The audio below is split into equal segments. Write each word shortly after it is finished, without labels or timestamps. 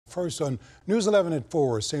First on News 11 at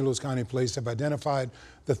 4, St. Louis County Police have identified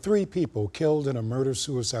the 3 people killed in a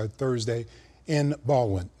murder-suicide Thursday in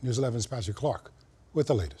Baldwin. News 11's Patrick Clark with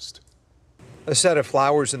the latest. A set of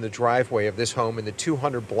flowers in the driveway of this home in the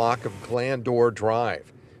 200 block of Glandor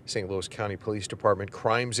Drive. St. Louis County Police Department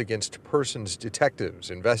Crimes Against Persons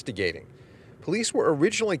detectives investigating. Police were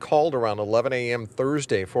originally called around 11 a.m.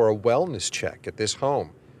 Thursday for a wellness check at this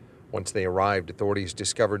home. Once they arrived, authorities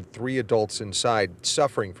discovered 3 adults inside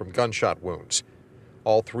suffering from gunshot wounds.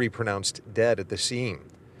 All 3 pronounced dead at the scene.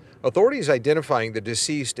 Authorities identifying the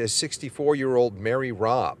deceased as 64-year-old Mary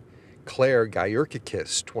Robb, Claire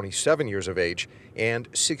Gyurkakis, 27 years of age, and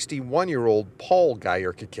 61-year-old Paul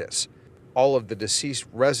Gyurkakis. All of the deceased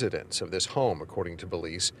residents of this home, according to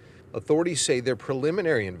police. Authorities say their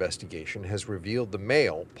preliminary investigation has revealed the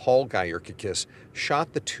male, Paul Gyurkakis,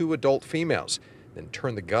 shot the 2 adult females, then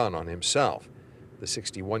turned the gun on himself. The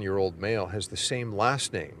 61-year-old male has the same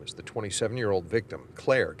last name as the 27-year-old victim,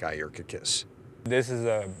 Claire Gyurkakis. This is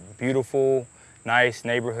a beautiful, nice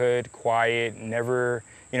neighborhood, quiet, never,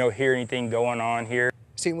 hear anything going on here.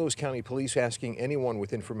 St. Louis County Police asking anyone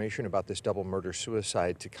with information about this double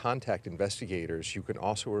murder-suicide to contact investigators. You can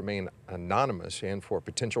also remain anonymous, and for a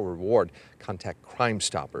potential reward, contact Crime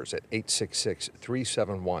Stoppers at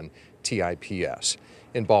 866-371-TIPS.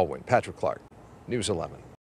 In Baldwin, Patrick Clark, News 11.